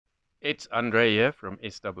It's Andre here from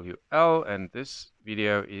SWL, and this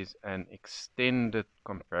video is an extended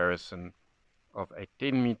comparison of a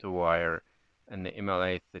 10-meter wire and the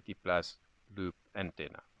MLA30 plus loop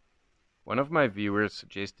antenna. One of my viewers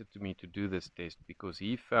suggested to me to do this test because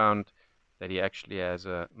he found that he actually has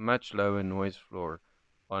a much lower noise floor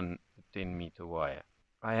on the 10-meter wire.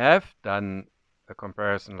 I have done a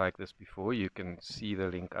comparison like this before. You can see the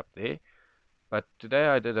link up there. But today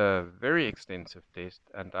I did a very extensive test,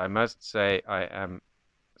 and I must say I am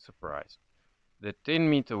surprised. The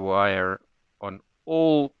 10-meter wire on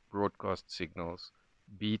all broadcast signals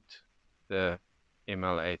beat the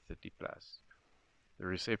MLA30 plus. The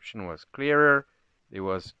reception was clearer, there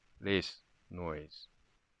was less noise.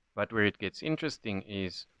 But where it gets interesting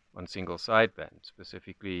is on single sideband,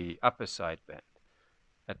 specifically upper sideband.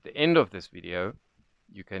 At the end of this video,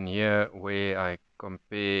 you can hear where I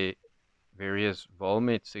compare various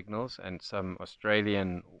Volmet signals and some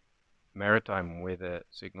Australian maritime weather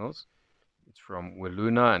signals. It's from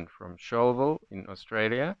Wiluna and from Shoalville in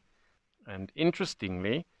Australia. And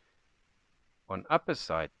interestingly, on upper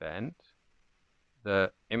sideband,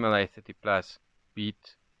 the MLA30 plus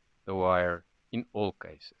beat the wire in all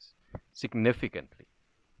cases, significantly.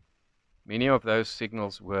 Many of those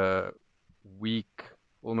signals were weak,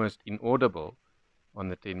 almost inaudible on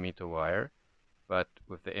the 10-meter wire. But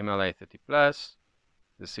with the MLA30 plus,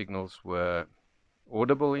 the signals were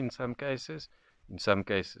audible in some cases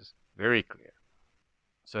very clear.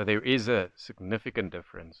 So there is a significant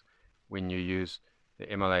difference when you use the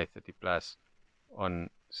MLA30 plus on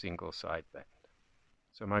single sideband.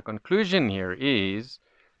 So my conclusion here is,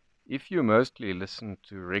 if you mostly listen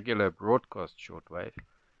to regular broadcast shortwave,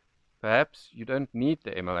 perhaps you don't need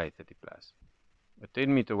the MLA30 plus. A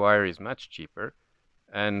 10-meter wire is much cheaper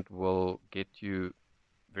and will get you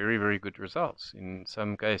very, very good results. In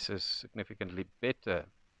some cases, significantly better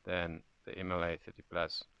than the MLA30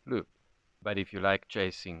 plus loop. But if you like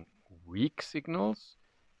chasing weak signals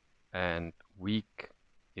and weak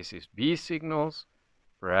SSB signals,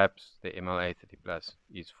 perhaps the MLA30 plus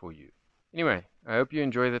is for you. Anyway, I hope you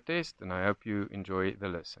enjoy the test and I hope you enjoy the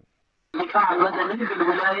listen. الدفاع المدني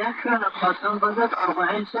بالولاية كانت قد أنقذت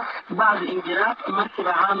 40 شخص بعد انجلاق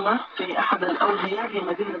مركبة عامة في أحد الأودية في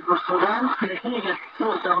مدينة بورسودان نتيجة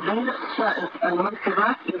سوء تقدير سائق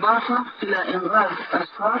المركبة، إضافة إلى إنقاذ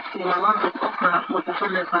أشخاص في مناطق أخرى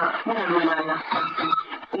متفرقة من الولاية.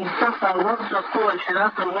 انتفى وفد قوى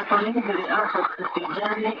الحراك الوطني برئاسة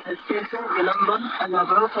التجاري السيسي بلندن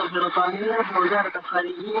المبعوث البريطانية بوزارة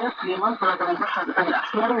الخارجية لمنطقة البحر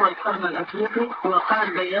الأحمر والقرن الأفريقي،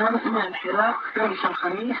 وقال بيان من الحراك ذلك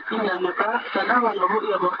الخميس إن اللقاء تناول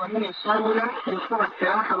الرؤية الوطنية الشاملة لقوى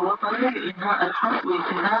الحراك الوطني لإنهاء الحرب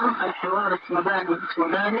والتزام الحوار السوداني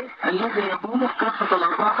السوداني الذي يضم كافة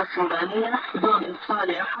الأطراف السودانية دون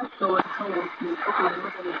إفصال أحد والتحول للحكم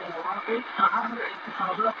المدني الديمقراطي عبر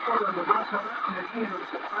اتخاذات قوة مباشرة نتيجة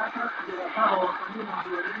شفافة برقابة وطنية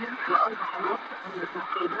دولية. وأوضح الوقت أن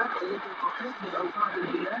التعقيدات التي تحيط بالأوضاع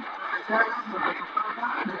البلاد تتسارع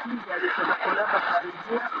وتتفاقم نتيجة للتدخلات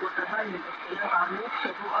الخارجية وتباين اختلاف عميق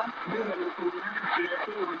شبوءا بين المسؤولين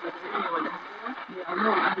السياسية والمدنية والأمنية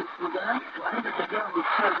لعموم أهل السودان، وأن تجاوز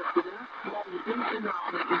هذا الخلاف لا يتم إلا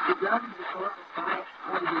عن الالتزام بقواعد الصلاح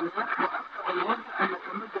والبناء. وأكد الوفد أن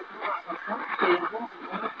تمدد رؤى الحرب سيقوم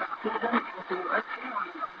بالأمور تعقيدا وسيؤثر على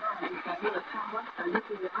الأوضاع الإنسانية الصعبة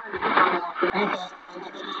التي يعاني منها المواطنين.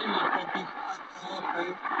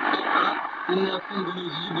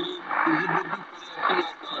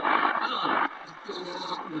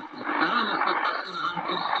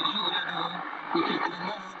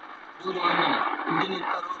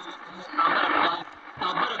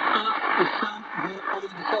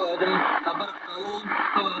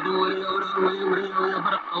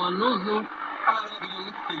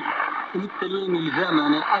 ممثلين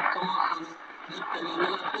الزمن التواصل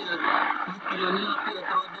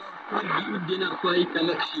ودنا كويس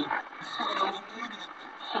مكشي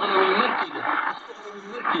الشغل والمركزة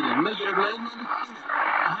مجرد وين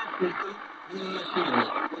هات من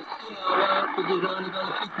المسيرة والسيارة وجيران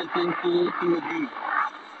الفتنة في المدينة.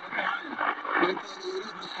 من كان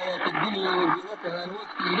يريد الحياة الدنيا وزينتها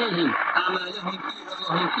نوفي إليهم أعمالهم فيها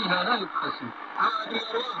وهم فيها لا يبخسون. هذه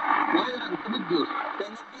الأرواح وغيرها تبدو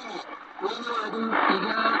الدنيا والوعد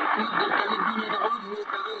إذا مدت الدنيا دعوه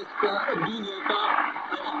يتغيث الدنيا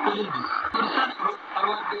كالقلب يرسله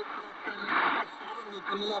أرواح يشتغلون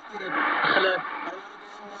كمناطير أخلاق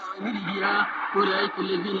عمل بها أولئك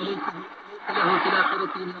الذين ليس له في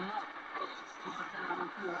الآخرة إلا النار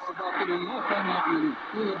وباطل ما كانوا يعملون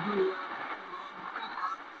من الدنيا.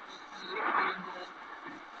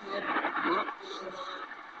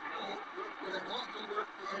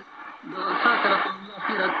 ساكرة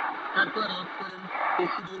الأخيرة أركان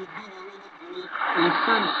يسدون الدين وين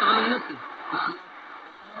الإنسان الشغل النفسي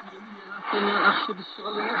لكن أخشى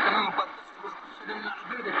بالشغل النفسي أنا مقصر لما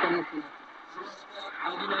عبيد التنسي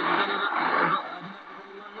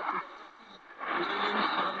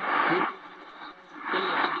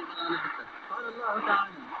قال الله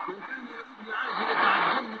تعالى من كان يريد العاجلة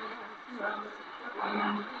عجلنا له فيها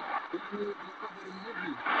ما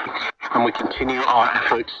And we continue our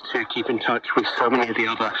efforts to keep in touch with so many of the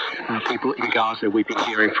other people in Gaza we've been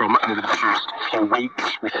hearing from over the past few weeks.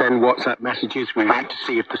 We send WhatsApp messages. We wait to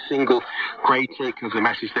see if the single grey tick of the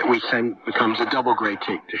message that we send becomes a double grey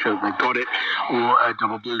tick to show that they've got it, or a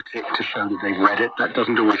double blue tick to show that they've read it. That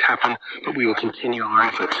doesn't always happen, but we will continue our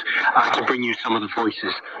efforts to bring you some of the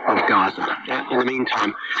voices of Gaza. In the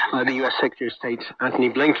meantime, the US Secretary of State Anthony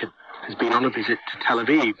Blinken has been on a visit to Tel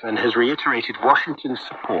Aviv and has reiterated Washington's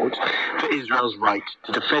support for Israel's right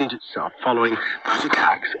to defend itself following those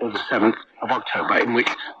attacks of the 7th of October, in which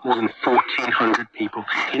more than 1,400 people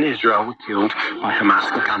in Israel were killed by Hamas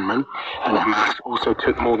gunmen, and Hamas also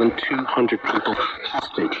took more than 200 people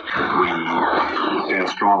hostage. We stand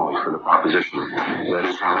strongly for the proposition that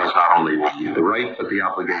Israel has not only the right but the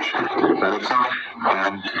obligation to defend itself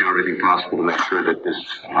and to do everything possible to make sure that this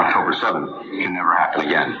October 7th can never happen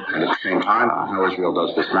again. And at the same time, how Israel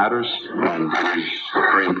does this matters, and it is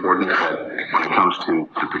very important that when it comes to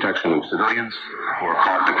the protection of civilians who are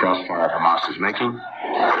caught in the crossfire Hamas is making,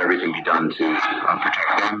 that everything be done to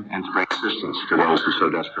protect them and to bring assistance to those who so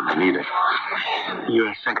desperately need it.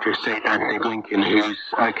 U.S. Secretary of State Anthony Blinken, who's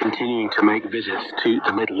continuing to make visits to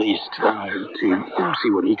the Middle East to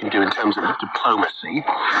see what he can do in terms of diplomacy.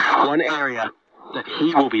 One area that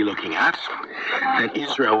he will be looking at, that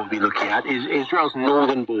Israel will be looking at, is Israel's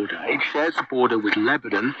northern border. It shares a border with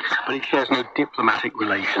Lebanon, but it shares no diplomatic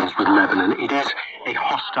relations with Lebanon. It is a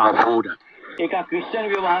hostile border. एका Christian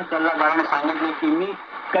विवाह सल्लागाराने सांगितले की मी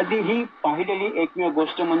कधीही पाहिलेली एकमेव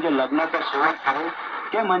गोष्ट म्हणजे लग्नाचा सोहळा आहे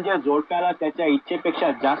ते म्हणजे जोडप्याला त्याच्या इच्छेपेक्षा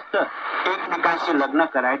जास्त एकमेकांशी लग्न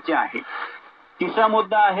करायचे आहे. तिसरा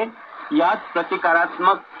मुद्दा आहे यात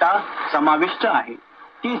प्रतिकारात्मकता समाविष्ट आहे.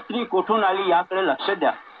 ती स्त्री कुठून आली याकडे लक्ष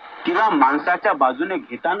द्या. तिला माणसाच्या बाजूने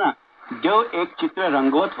घेताना देव एक चित्र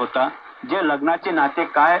रंगवत होता जे लग्नाचे नाते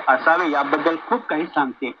काय असावे याबद्दल खूप काही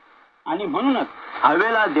सांगते. आणि म्हणूनच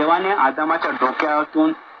हवेला देवाने आदामाच्या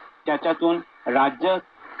डोक्यातून त्याच्यातून राज्य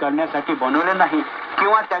करण्यासाठी बनवले नाही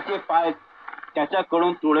किंवा त्याचे पाय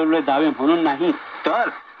त्याच्याकडून तुडवले जावे म्हणून नाही, तर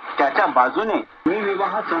त्याच्या बाजूने मी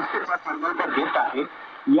विवाह संस्थेचा संदर्भ देत आहे.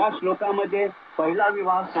 या श्लोकामध्ये पहिला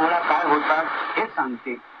विवाह सोहळा काय होता हे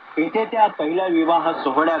सांगते. येथे त्या पहिल्या विवाह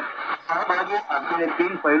सोहळ्यात सहभागी असलेले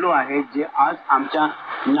 3 पैलू आहेत जे आज आमच्या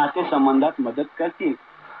नातेसंबंधात मदत करतील.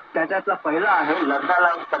 त्याच्यातला पहिला आहे लग्नाला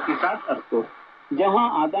प्रतिसाद असतो. जेव्हा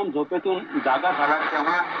आदाम झोपेतून जागा झाला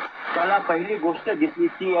तेव्हा त्याला पहिली गोष्ट दिसली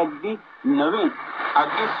ती अगदी नवीन,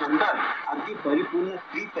 अगदी सुंदर, अगदी परिपूर्ण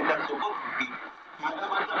स्त्री त्याच्यासोबत होती.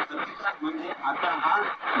 आदामाचा प्रतिसाद म्हणजे आता हा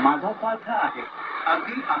माझा सारखा आहे.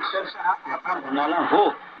 अगदी अक्षरशः आपण म्हणाला हो.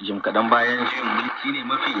 Jim kaɗan bayan juyin mulki ne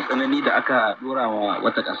mafi tsanani da aka dora wa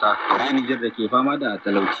wata ƙasa ta Nijar da ke fama da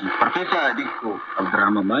talauci. Farfesa Dikko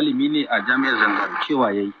Abdurrahman malami ne a jami'ar Zandar cewa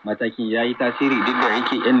yayi matakin yayi tasiri duk da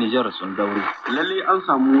yake 'yan Nijar sun daure. Lalle an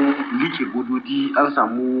samu rike gudodi, an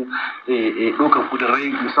samu ɗaukar kudurai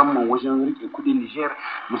musamman wajen rike kudin Nijar,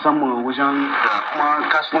 musamman wajen da kuma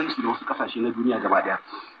kasuwanci da wasu ƙasashe na duniya gaba ɗaya.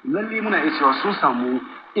 Lalle muna iya cewa sun samu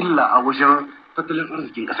illa a wajen tattalin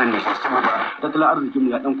arzikin kasar ne saboda tattalin arzikin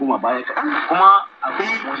ya dan koma baya kaɗan, kuma akwai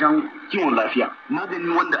wajen kiwon lafiya magani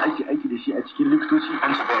wanda ake aiki da shi a cikin likitoci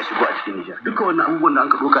an shiga ya shigo a cikin Nijar. Duka wannan abubuwan da an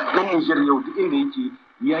ka ɗauka ɗan Nijar yau duk inda yake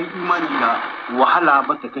ya yi imani da wahala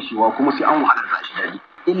ba ta kashewa kuma sai an wahala za a shi daɗi.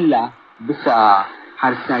 Illa bisa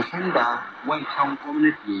harsashen da wancan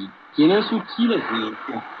gwamnati ya yi kenan su tilas ne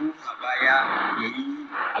ko kuma baya ya yi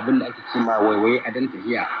abin da ake cima waiwaye a dan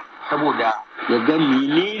tafiya saboda ya ga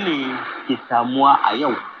menene ke samuwa a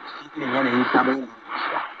yau cikin yanayin sabon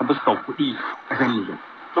a fuskan kuɗi a kan Nijar.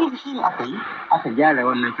 Kuma shi ne aka yi, aka gyara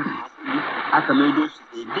wannan kasa kuɗi, aka maido shi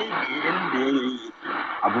daidai da yadda yanayi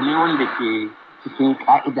abu ne wanda ke cikin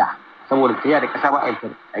ƙa'ida saboda tafiya da ƙasa ba a yi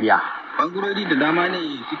ƙarya. Bangarori da dama ne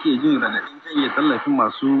suke jin raɗaɗin janye tallafin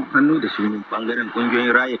masu hannu da shuni. Bangaren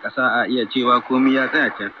ƙungiyoyin raye ƙasa a iya cewa komai ya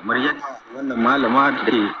tsaya can kamar yadda wannan malama da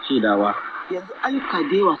ke shaidawa. Yanzu ayyuka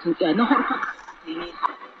da yawa sun tsaya na farko ne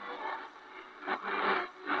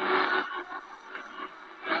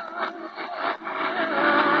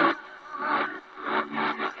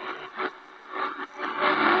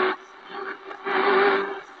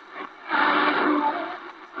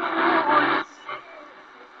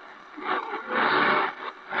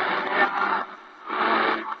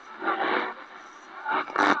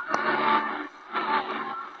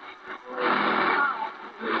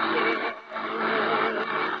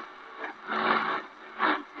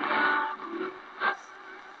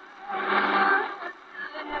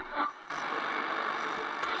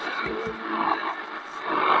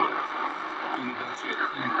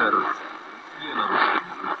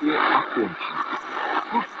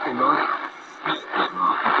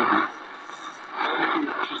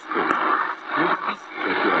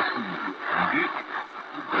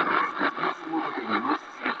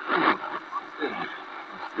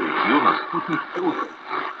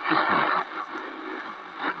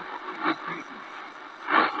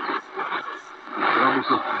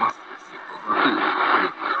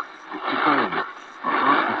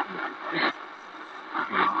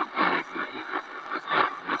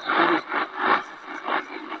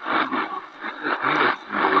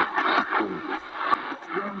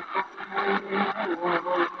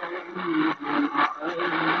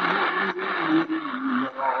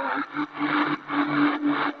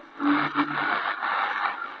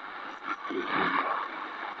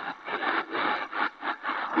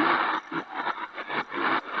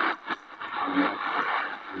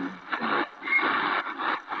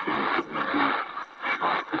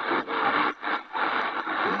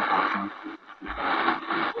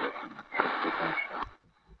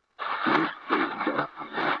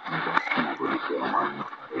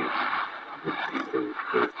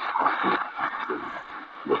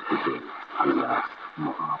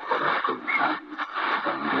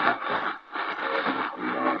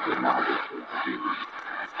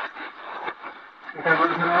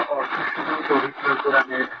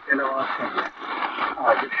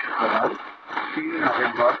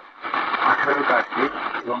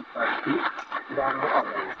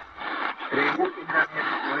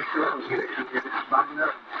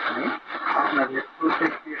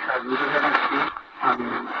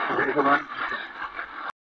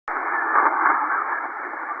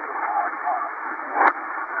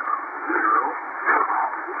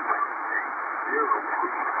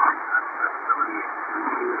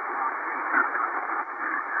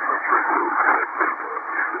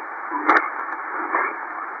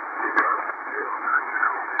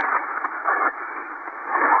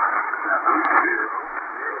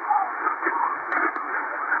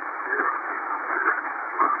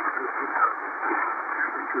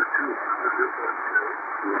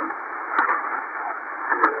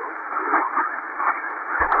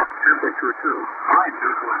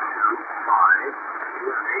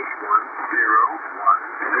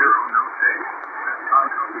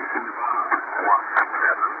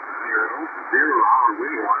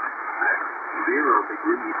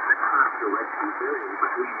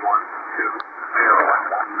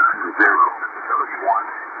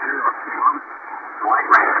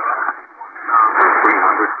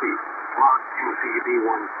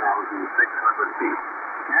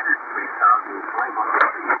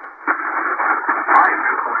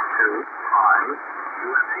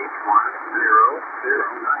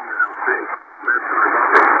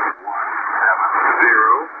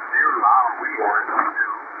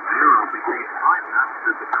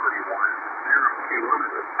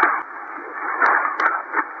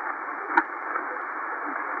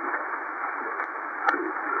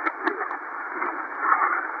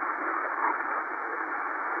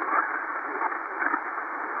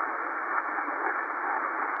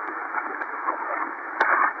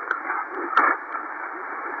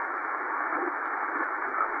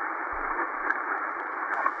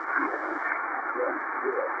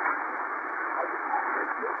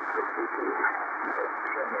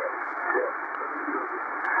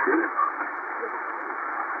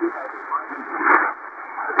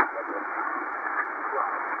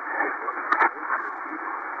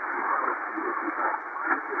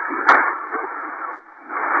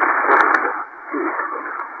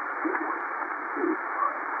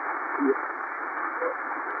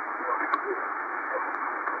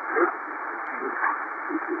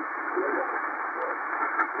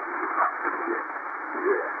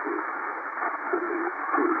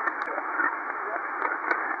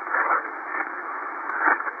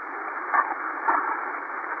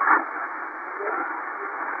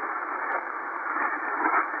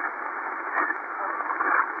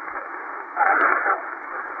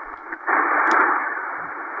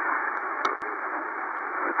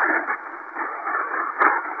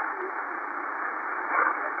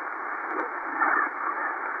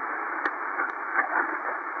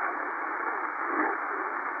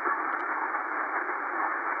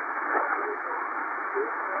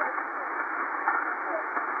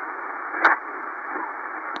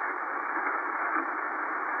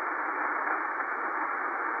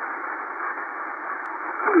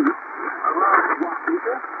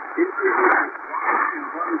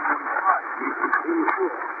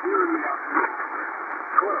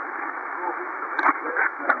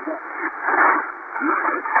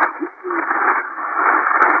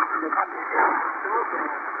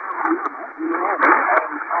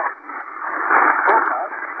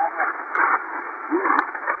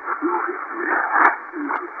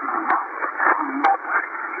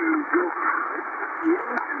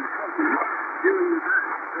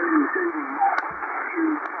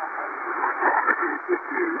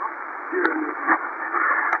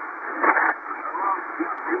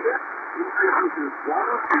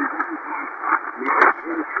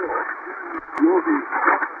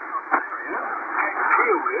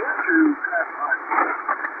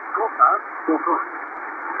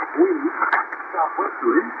southwest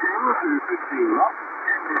wind 10 to 15 knots,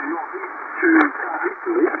 and in northeast to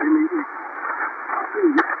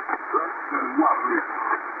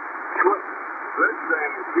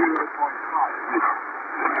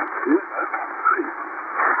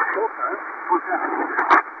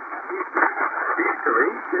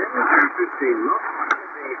 15 knots,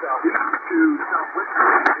 heading southeast to southwest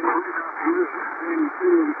in the late afternoon, then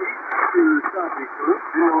turning east to southeast in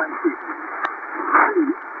the late evening.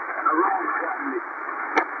 Sea around 1 metre.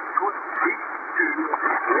 Coast east to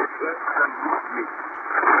northeast, less than 1 metre.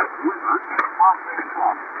 Weather, partly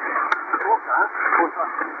cloudy. Forecast for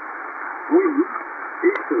Sunday. Wind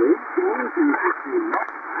easterly 10 to 15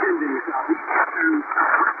 knots, tending southeast to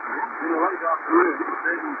southwest in the late afternoon,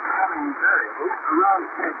 then becoming variable around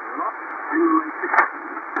 10 knots in the late evening.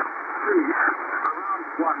 Sea around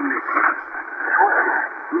 1 metre. Coast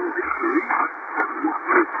northeasterly less than 1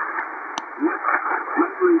 metre. Weather,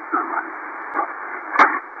 mostly sunny.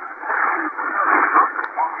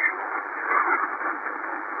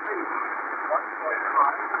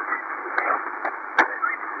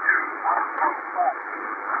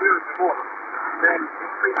 Then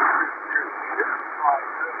increase to by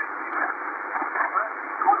 30 meters.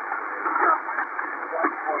 Coast southwest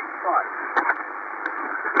 1.5.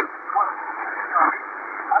 Coast sunny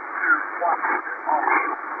up to 1 meter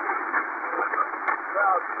offshore. Weather,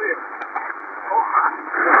 cloud clear. Forecast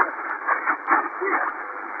wind easterly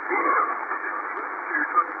 15 to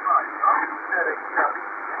 25 knots, heading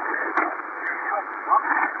southeast to 20 knots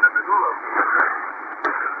in the middle of the area.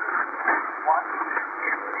 1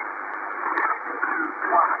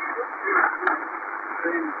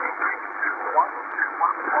 then increase to 1 to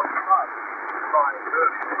 1.5 by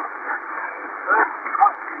early morning. First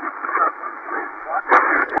cutting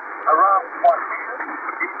around 1 meter,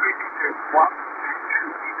 increasing to 1 to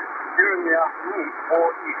 2 meters during the afternoon or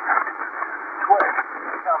evening. 12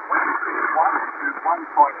 southwest 1 to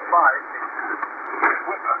 1.5 meters.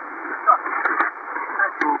 Weather, sunny.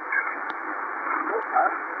 Central chilly.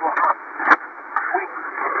 Forecast for high. Wind,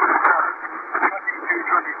 20 to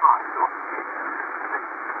 25 knots.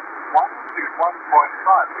 1 to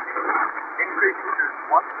 1.5 meters, increasing to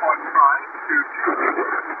 1.5 to 2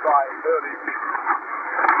 meters by early evening.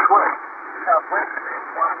 12 southwest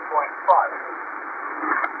 1.5.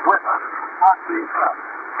 Weather, partly cloudy.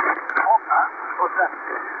 Forecast for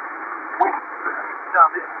Saturday. Wind,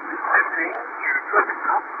 southeast 15 to 20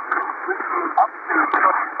 knots, winding up to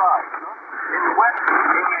 25 knots in the west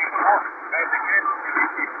early morning and again in the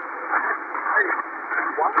evening.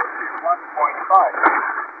 1 to 1.5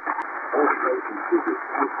 meters. Also consider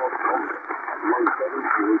Bangkok Volmet at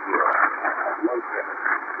 1740, at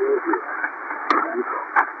 1740, Bangkok,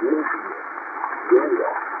 Northern,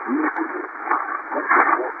 Bangkok, Northern, that's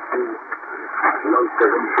what all at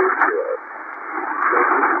 1740.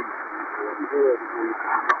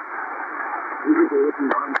 Visibility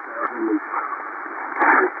 9,000 meters,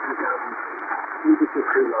 2,000 feet, temperature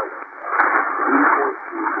 290,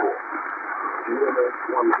 3.24, GMS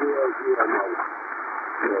 1009.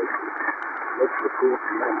 Let's report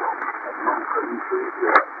to Bangkok at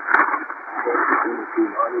 1730. Temperature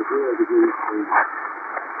 90 degrees free.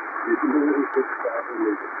 Visibility 6,000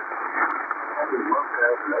 meters. Having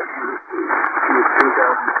 1,800 feet to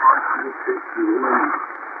 2,500 feet to the wind.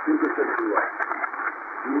 Temperature 28.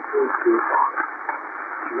 2.25.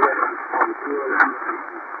 GMS 1009.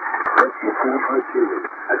 Let's report Ho Chi Minh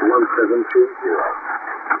at 1730.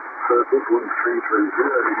 Surface wind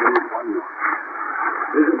 330 degrees 1 knot.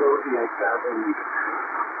 Visibility 8,000 meters.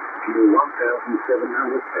 View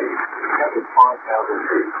 1,700 feet. Captain 5,000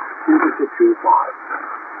 feet. Temperature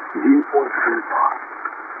 25. Viewpoint 25.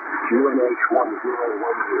 QNH 1010.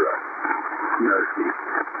 No seat.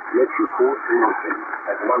 Let's report to London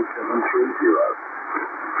at 1730.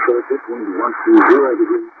 Surface wind 120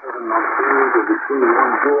 degrees 7 knots. Areas between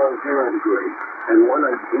 100 degrees and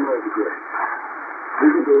 180 degrees.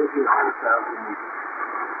 Visibility 9,000 meters.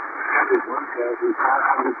 Captain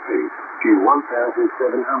 1,500 feet to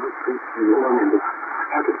 1,700 feet to the wind.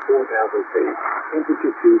 Captain 4,000 feet.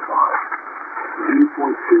 Temperature 25.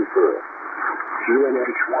 Viewpoint 230.